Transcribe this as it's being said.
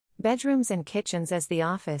Bedrooms and kitchens as the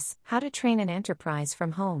office, how to train an enterprise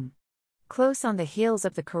from home. Close on the heels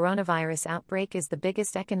of the coronavirus outbreak is the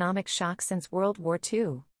biggest economic shock since World War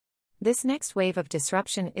II. This next wave of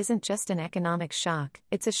disruption isn't just an economic shock,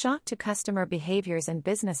 it's a shock to customer behaviors and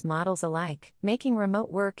business models alike, making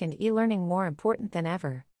remote work and e-learning more important than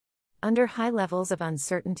ever. Under high levels of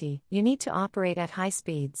uncertainty, you need to operate at high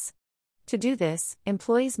speeds. To do this,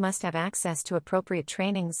 employees must have access to appropriate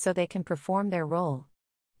trainings so they can perform their role.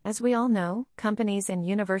 As we all know, companies and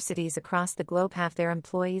universities across the globe have their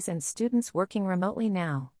employees and students working remotely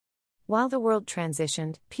now. While the world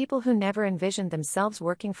transitioned, people who never envisioned themselves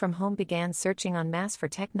working from home began searching en masse for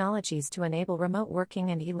technologies to enable remote working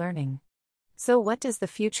and e-learning. So what does the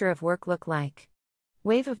future of work look like?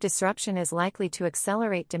 Wave of disruption is likely to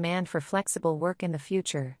accelerate demand for flexible work in the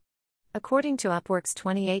future. According to Upwork's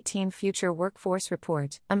 2018 Future Workforce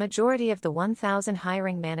Report, a majority of the 1,000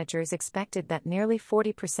 hiring managers expected that nearly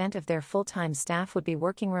 40% of their full-time staff would be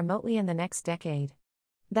working remotely in the next decade.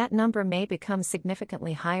 That number may become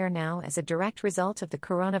significantly higher now as a direct result of the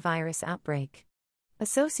coronavirus outbreak.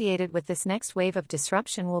 Associated with this next wave of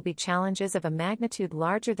disruption will be challenges of a magnitude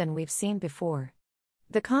larger than we've seen before.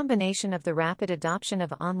 The combination of the rapid adoption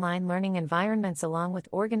of online learning environments along with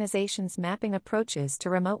organizations mapping approaches to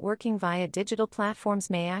remote working via digital platforms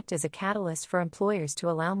may act as a catalyst for employers to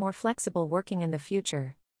allow more flexible working in the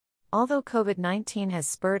future. Although COVID-19 has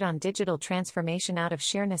spurred on digital transformation out of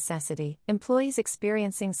sheer necessity, employees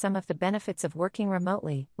experiencing some of the benefits of working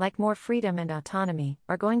remotely, like more freedom and autonomy,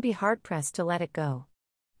 are going to be hard-pressed to let it go.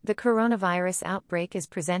 The coronavirus outbreak is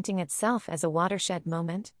presenting itself as a watershed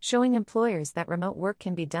moment, showing employers that remote work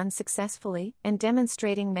can be done successfully, and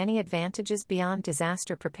demonstrating many advantages beyond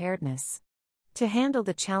disaster preparedness. To handle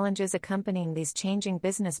the challenges accompanying these changing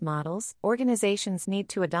business models, organizations need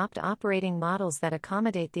to adopt operating models that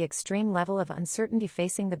accommodate the extreme level of uncertainty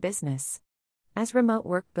facing the business. As remote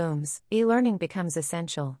work booms, e-learning becomes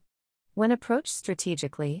essential. When approached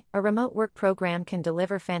strategically, a remote work program can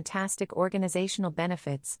deliver fantastic organizational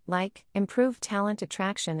benefits, like improved talent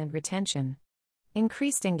attraction and retention,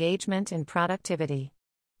 increased engagement and productivity,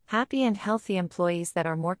 happy and healthy employees that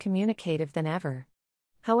are more communicative than ever.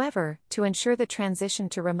 However, to ensure the transition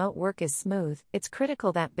to remote work is smooth, it's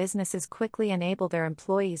critical that businesses quickly enable their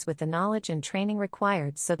employees with the knowledge and training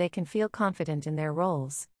required so they can feel confident in their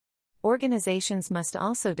roles. Organizations must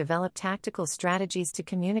also develop tactical strategies to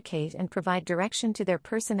communicate and provide direction to their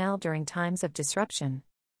personnel during times of disruption.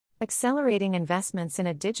 Accelerating investments in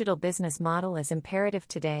a digital business model is imperative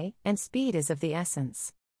today, and speed is of the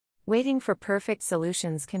essence. Waiting for perfect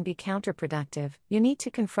solutions can be counterproductive. You need to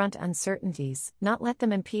confront uncertainties, not let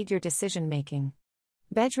them impede your decision-making.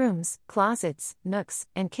 Bedrooms, closets, nooks,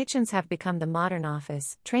 and kitchens have become the modern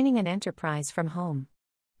office, training an enterprise from home.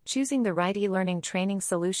 Choosing the right e-learning training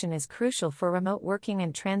solution is crucial for remote working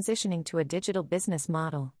and transitioning to a digital business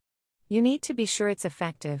model. You need to be sure it's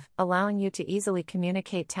effective, allowing you to easily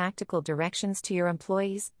communicate tactical directions to your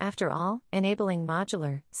employees. After all, enabling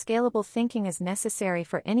modular, scalable thinking is necessary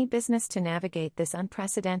for any business to navigate this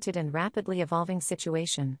unprecedented and rapidly evolving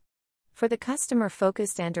situation. For the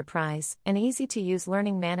customer-focused enterprise, an easy-to-use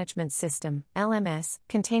learning management system, LMS,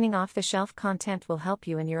 containing off-the-shelf content will help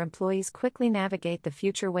you and your employees quickly navigate the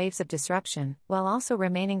future waves of disruption, while also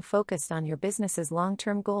remaining focused on your business's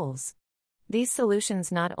long-term goals. These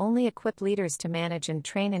solutions not only equip leaders to manage and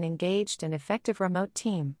train an engaged and effective remote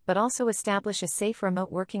team, but also establish a safe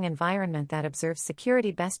remote working environment that observes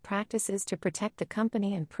security best practices to protect the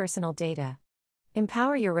company and personal data.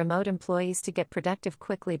 Empower your remote employees to get productive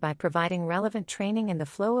quickly by providing relevant training in the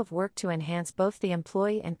flow of work to enhance both the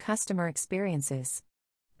employee and customer experiences.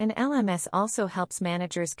 An LMS also helps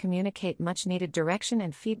managers communicate much-needed direction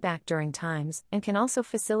and feedback during times, and can also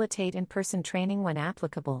facilitate in-person training when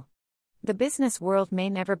applicable. The business world may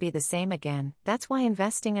never be the same again. That's why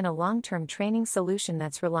investing in a long-term training solution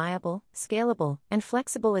that's reliable, scalable, and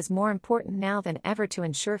flexible is more important now than ever to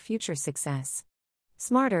ensure future success.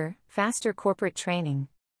 Smarter, faster corporate training.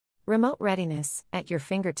 Remote readiness, at your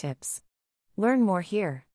fingertips. Learn more here.